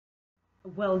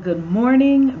Well, good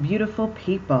morning, beautiful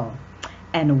people,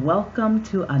 and welcome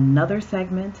to another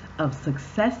segment of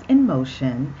Success in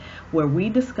Motion, where we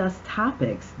discuss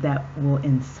topics that will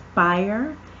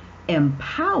inspire,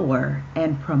 empower,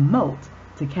 and promote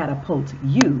to catapult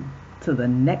you to the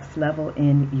next level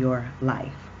in your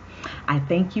life. I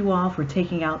thank you all for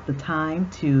taking out the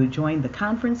time to join the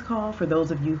conference call for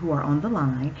those of you who are on the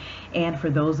line and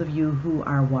for those of you who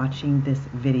are watching this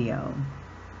video.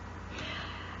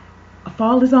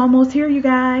 Fall is almost here, you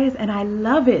guys, and I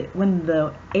love it when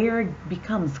the air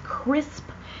becomes crisp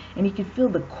and you can feel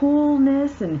the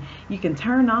coolness, and you can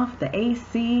turn off the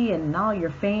AC and all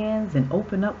your fans and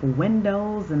open up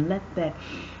windows and let that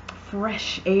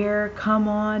fresh air come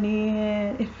on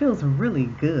in. It feels really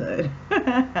good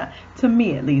to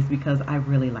me, at least, because I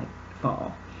really like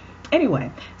fall.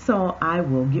 Anyway, so I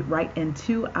will get right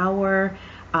into our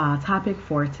topic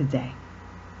for today.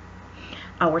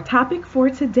 Our topic for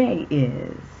today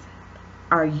is: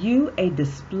 are you a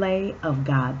display of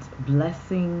God's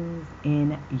blessings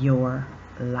in your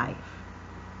life?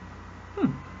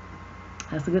 Hmm,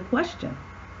 that's a good question.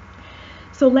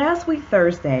 So, last week,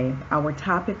 Thursday, our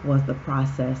topic was the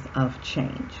process of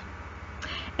change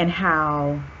and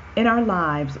how in our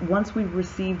lives, once we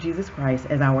receive Jesus Christ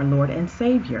as our Lord and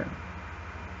Savior,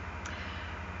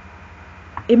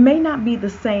 it may not be the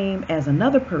same as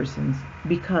another person's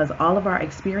because all of our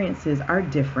experiences are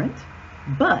different,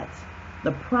 but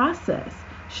the process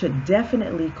should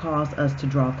definitely cause us to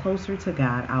draw closer to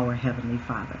God, our Heavenly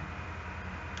Father.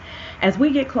 As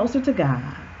we get closer to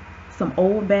God, some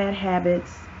old bad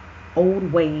habits,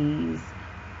 old ways,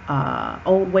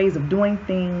 old ways of doing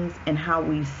things, and how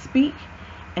we speak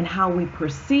and how we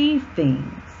perceive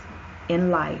things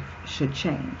in life should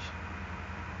change.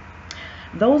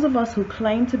 Those of us who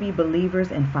claim to be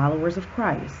believers and followers of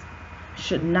Christ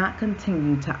should not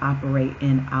continue to operate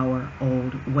in our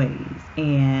old ways.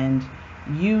 And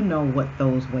you know what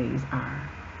those ways are.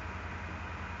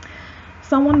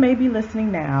 Someone may be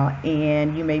listening now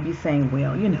and you may be saying,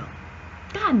 well,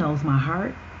 God knows my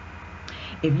heart.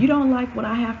 If you don't like what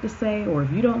I have to say, or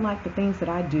if you don't like the things that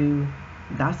I do,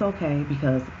 that's okay,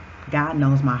 because God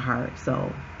knows my heart,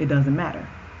 so it doesn't matter.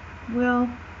 Well,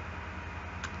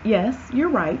 yes, you're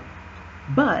right.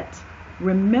 But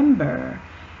remember,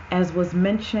 as was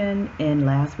mentioned in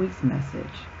last week's message,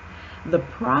 the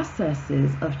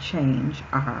processes of change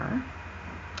are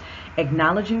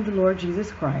acknowledging the Lord Jesus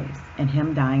Christ and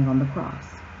Him dying on the cross,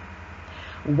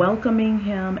 welcoming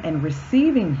Him and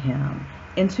receiving Him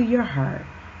into your heart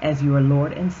as your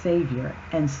Lord and Savior,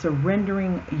 and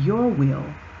surrendering your will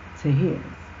to His,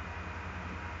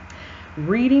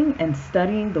 reading and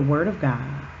studying the Word of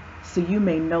God so you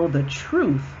may know the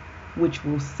truth, which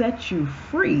will set you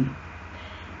free,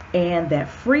 and that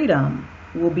freedom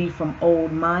will be from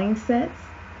old mindsets,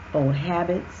 old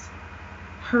habits,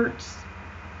 hurts,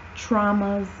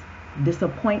 traumas,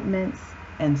 disappointments,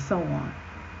 and so on.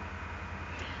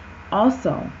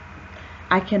 Also,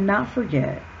 I cannot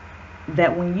forget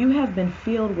that when you have been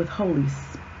filled with Holy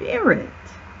Spirit,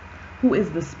 who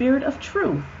is the Spirit of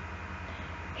truth,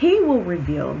 He will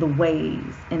reveal the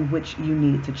ways in which you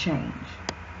need to change.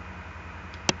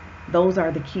 Those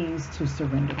are the keys to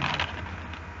surrender.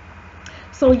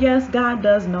 So yes, God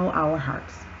does know our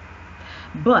hearts.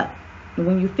 But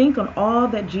when you think on all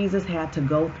that Jesus had to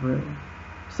go through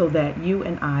so that you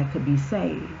and I could be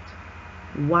saved,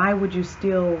 why would you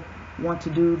still want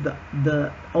to do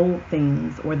the old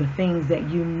things, or the things that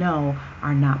you know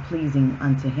are not pleasing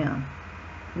unto Him?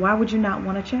 Why would you not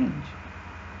want to change?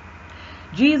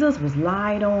 Jesus was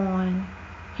lied on.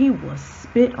 He was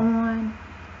spit on.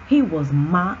 He was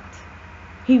mocked.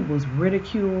 He was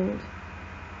ridiculed.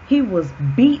 He was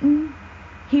beaten.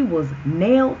 He was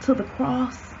nailed to the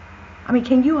cross. I mean,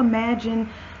 can you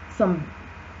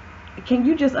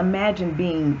just imagine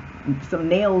being some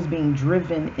nails being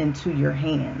driven into your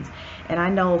hands? And I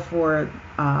know for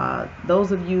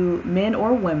those of you, men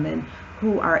or women,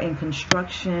 who are in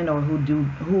construction or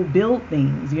who build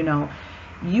things,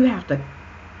 you have to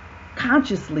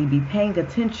consciously be paying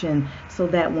attention so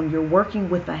that when you're working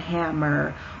with a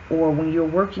hammer or when you're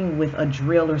working with a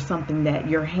drill or something, that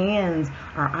your hands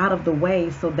are out of the way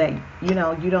so that you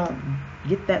don't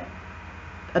get that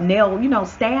a nail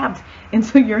stabbed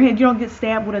into your hand. You don't get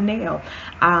stabbed with a nail.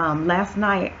 Last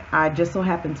night I just so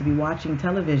happened to be watching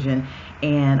television,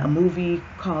 and a movie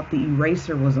called The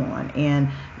Eraser was on, and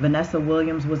Vanessa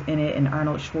Williams was in it and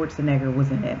Arnold Schwarzenegger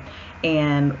was in it.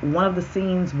 And one of the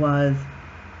scenes was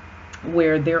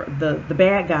where the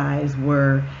bad guys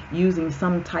were using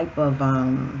some type of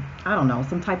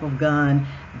some type of gun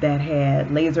that had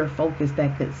laser focus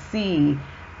that could see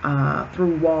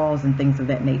through walls and things of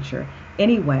that nature.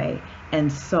 Anyway,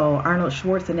 and so Arnold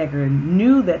Schwarzenegger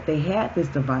knew that they had this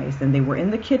device, and they were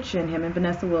in the kitchen, him and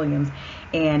Vanessa Williams,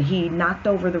 and he knocked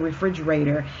over the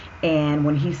refrigerator, and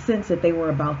when he sensed that they were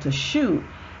about to shoot,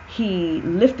 he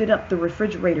lifted up the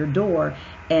refrigerator door,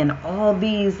 and all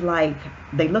these, like,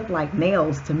 they looked like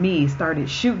nails to me, started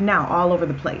shooting out all over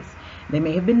the place. They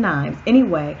may have been knives.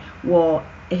 Anyway, well,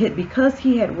 because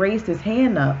he had raised his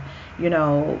hand up, you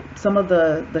know, some of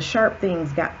the sharp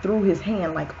things got through his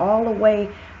hand, like all the way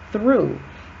through.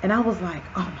 And I was like,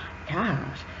 oh my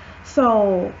gosh.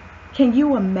 So can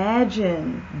you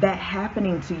imagine that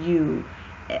happening to you,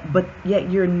 but yet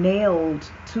you're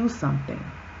nailed to something?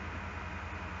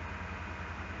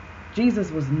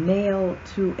 Jesus was nailed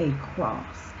to a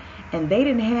cross. And they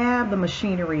didn't have the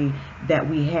machinery that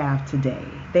we have today.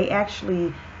 They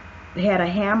actually had a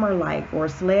hammer, like, or a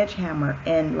sledgehammer,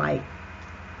 and, like,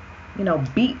 you know,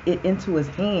 beat it into his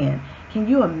hand. Can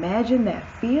you imagine that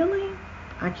feeling?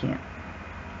 I can't.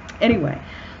 Anyway,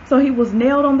 so he was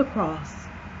nailed on the cross,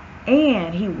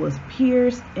 and he was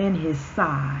pierced in his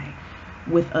side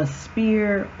with a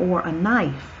spear or a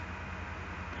knife.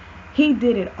 He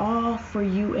did it all for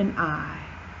you and I.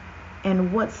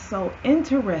 And what's so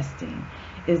interesting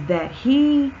is that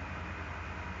he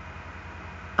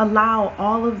allowed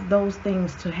all of those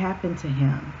things to happen to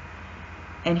him.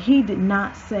 And he did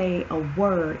not say a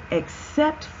word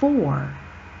except for,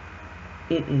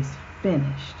 it is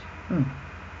finished.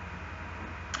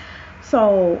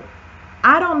 So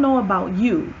I don't know about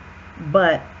you,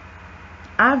 but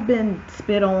I've been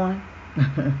spit on.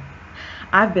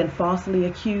 I've been falsely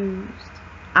accused.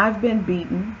 I've been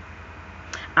beaten.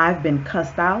 I've been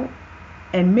cussed out,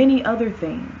 and many other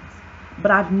things.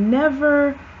 But I've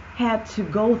never had to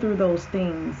go through those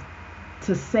things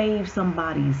to save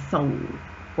somebody's soul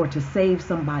or to save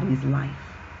somebody's life,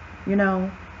 you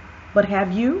know. But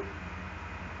have you?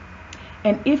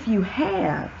 And if you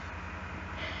have,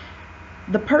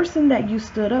 the person that you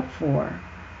stood up for,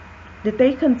 did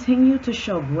they continue to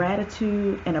show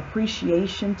gratitude and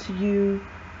appreciation to you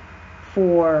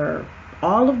for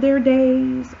all of their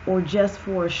days, or just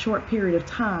for a short period of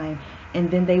time, and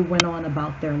then they went on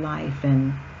about their life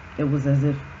and it was as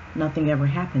if nothing ever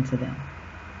happened to them?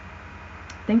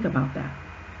 Think about that.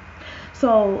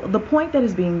 So the point that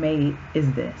is being made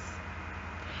is this: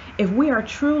 if we are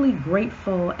truly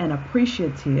grateful and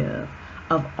appreciative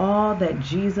of all that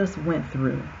Jesus went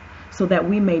through so that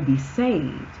we may be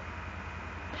saved,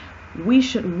 we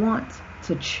should want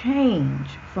to change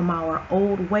from our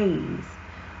old ways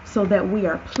so that we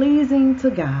are pleasing to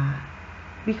God,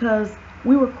 because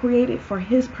we were created for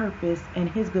His purpose and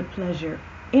His good pleasure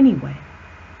anyway.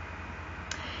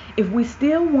 If we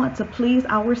still want to please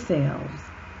ourselves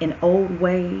in old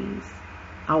ways,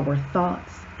 our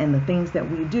thoughts, and the things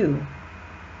that we do,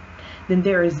 then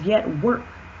there is yet work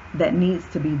that needs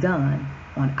to be done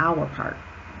on our part.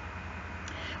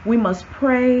 We must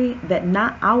pray that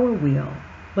not our will,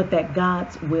 but that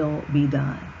God's will be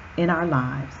done in our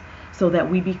lives, so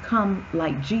that we become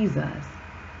like Jesus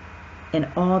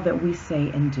in all that we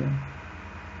say and do.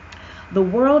 The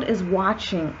world is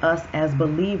watching us as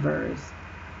believers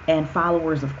and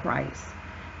followers of Christ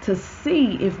to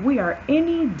see if we are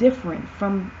any different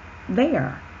from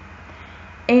there,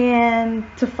 and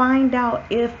to find out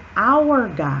if our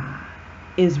God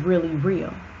is really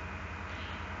real.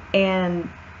 And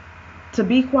to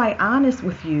be quite honest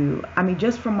with you, I mean,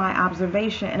 just from my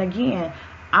observation, and again,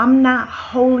 I'm not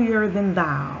holier than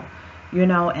thou, you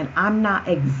know, and I'm not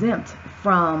exempt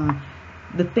from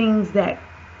the things that,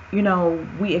 you know,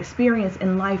 we experience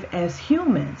in life as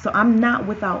humans. So I'm not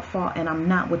without fault and I'm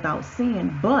not without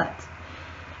sin, but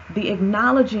the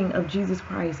acknowledging of Jesus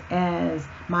Christ as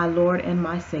my Lord and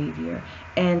my Savior,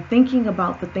 and thinking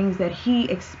about the things that He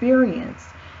experienced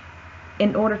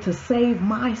in order to save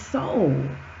my soul,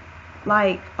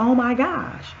 like, oh my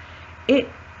gosh, it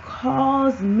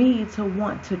caused me to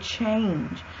want to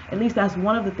change. At least that's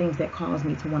one of the things that caused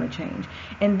me to want to change.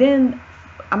 And then,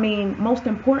 I mean, most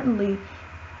importantly,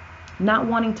 not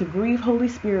wanting to grieve Holy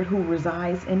Spirit who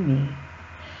resides in me,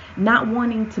 not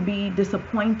wanting to be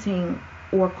disappointing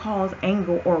or cause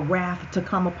anger or wrath to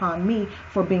come upon me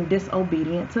for being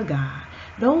disobedient to God.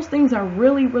 Those things are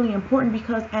really, really important,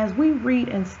 because as we read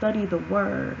and study the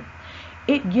Word,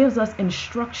 it gives us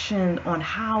instruction on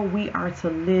how we are to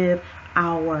live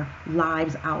our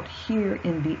lives out here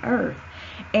in the earth.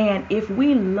 And if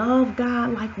we love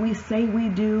God like we say we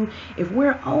do, if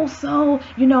we're also,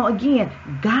 you know, again,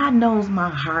 God knows my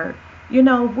heart. You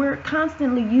know, we're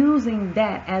constantly using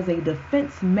that as a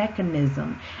defense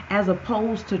mechanism as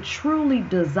opposed to truly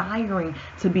desiring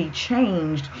to be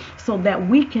changed so that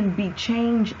we can be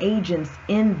change agents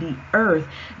in the earth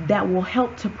that will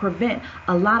help to prevent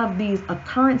a lot of these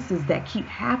occurrences that keep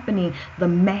happening, the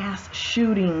mass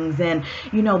shootings and,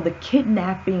 you know, the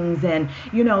kidnappings and,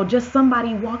 you know, just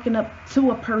somebody walking up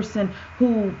to a person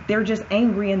who they're just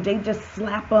angry and they just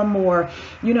slap them, or,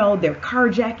 you know, they're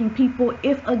carjacking people.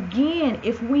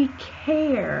 If we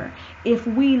care, if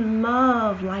we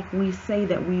love like we say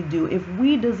that we do, if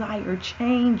we desire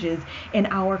changes in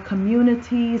our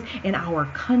communities, in our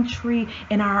country,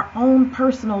 in our own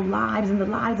personal lives, in the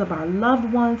lives of our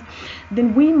loved ones,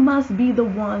 then we must be the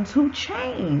ones who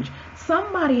change.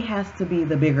 Somebody has to be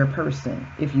the bigger person,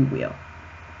 if you will.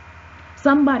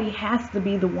 Somebody has to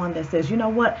be the one that says, you know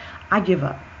what, I give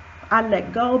up. I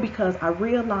let go because I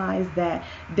realize that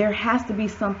there has to be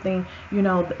something, you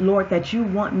know, Lord, that you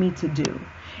want me to do.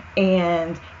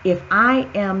 And if I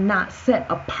am not set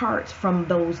apart from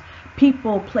those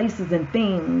people, places, and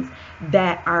things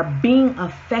that are being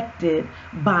affected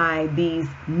by these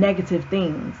negative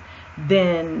things,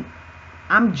 then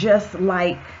I'm just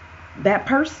like that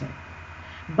person.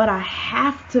 But I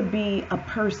have to be a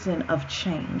person of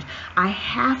change. I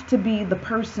have to be the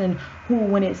person who,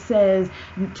 when it says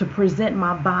to present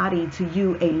my body to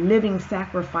you a living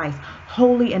sacrifice,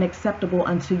 holy and acceptable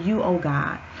unto you, O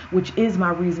God, which is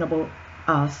my reasonable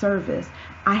service,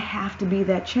 I have to be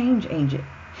that change agent.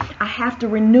 I have to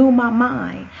renew my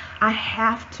mind. I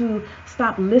have to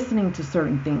stop listening to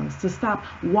certain things, to stop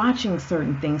watching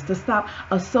certain things, to stop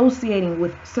associating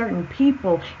with certain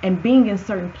people and being in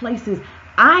certain places.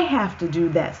 I have to do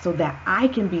that so that I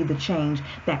can be the change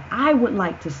that I would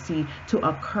like to see to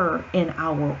occur in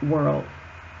our world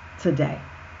today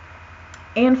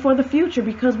and for the future,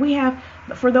 because we have,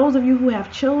 for those of you who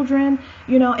have children,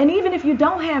 you know, and even if you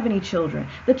don't have any children,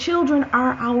 the children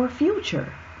are our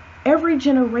future. Every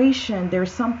generation,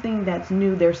 there's something that's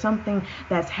new, there's something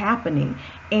that's happening,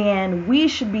 and we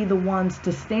should be the ones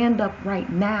to stand up right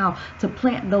now to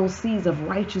plant those seeds of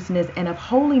righteousness and of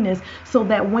holiness so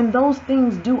that when those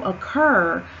things do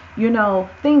occur, you know,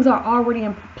 things are already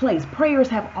in place. Prayers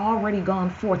have already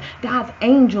gone forth. God's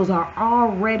angels are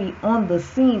already on the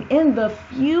scene in the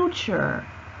future,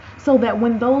 so that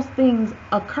when those things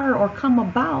occur or come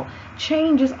about,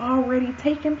 change is already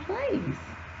taking place.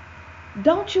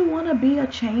 Don't you want to be a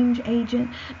change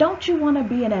agent? Don't you want to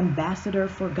be an ambassador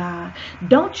for God?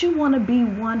 Don't you want to be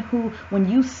one who, when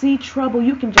you see trouble,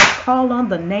 you can just call on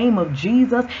the name of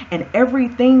Jesus and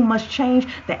everything must change?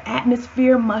 The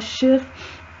atmosphere must shift.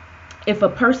 If a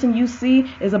person you see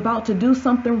is about to do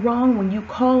something wrong, when you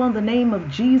call on the name of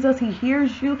Jesus, he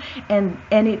hears you and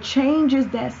it changes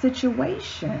that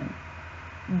situation.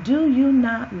 Do you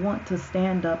not want to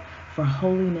stand up for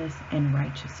holiness and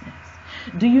righteousness?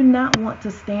 Do you not want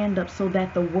to stand up so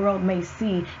that the world may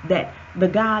see that the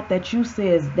God that you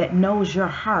says that knows your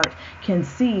heart can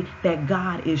see that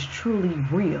God is truly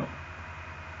real?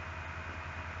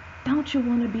 Don't you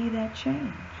want to be that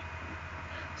change?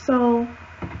 So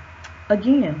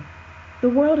again, the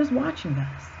world is watching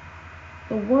us.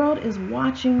 The world is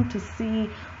watching to see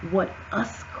what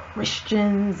us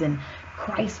Christians and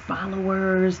Christ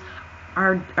followers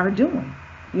are doing.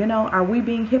 You know, are we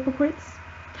being hypocrites?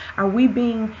 Are we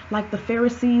being like the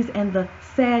Pharisees and the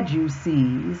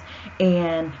Sadducees,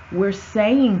 and we're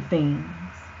saying things?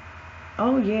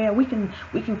 Oh yeah, we can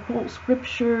quote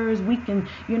scriptures, we can,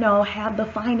 you know, have the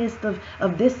finest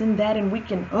of this and that, and we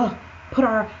can put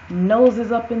our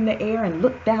noses up in the air and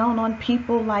look down on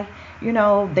people like, you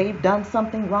know, they've done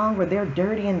something wrong or they're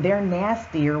dirty and they're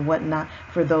nasty or whatnot,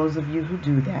 for those of you who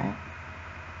do that.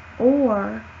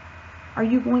 Or are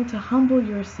you going to humble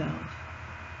yourself?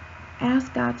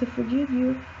 Ask God to forgive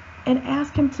you and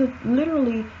ask him to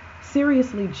literally,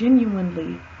 seriously,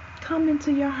 genuinely come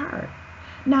into your heart.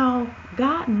 Now,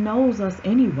 God knows us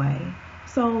anyway,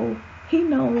 so he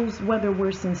knows whether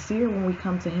we're sincere when we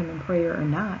come to him in prayer or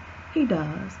not. He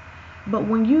does. But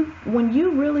when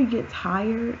you really get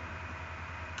tired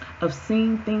of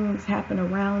seeing things happen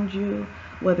around you,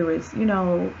 whether it's, you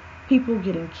know, people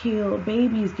getting killed,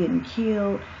 babies getting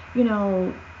killed, you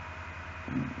know,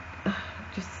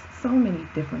 just so many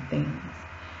different things.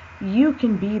 You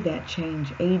can be that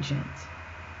change agent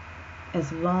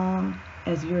as long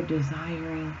as you're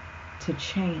desiring to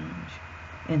change,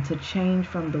 and to change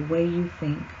from the way you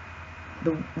think,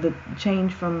 the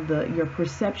change from your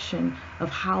perception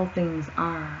of how things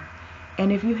are.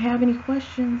 And if you have any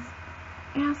questions,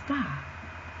 ask God.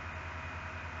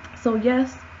 So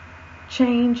yes,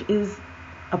 change is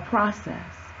a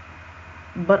process.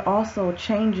 but also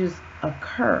changes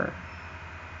occur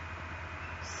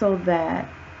so that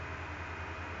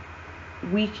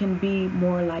we can be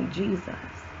more like Jesus.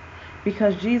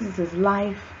 Because Jesus'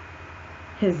 life,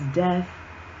 his death,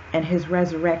 and his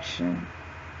resurrection,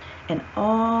 and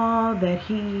all that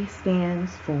he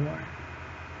stands for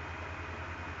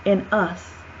in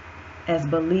us as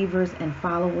believers and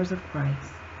followers of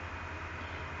Christ,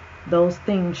 those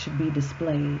things should be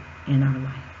displayed in our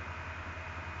life.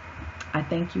 I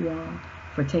thank you all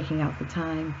for taking out the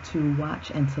time to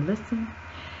watch and to listen.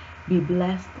 Be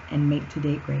blessed and make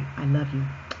today great. I love you.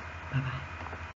 Bye-bye.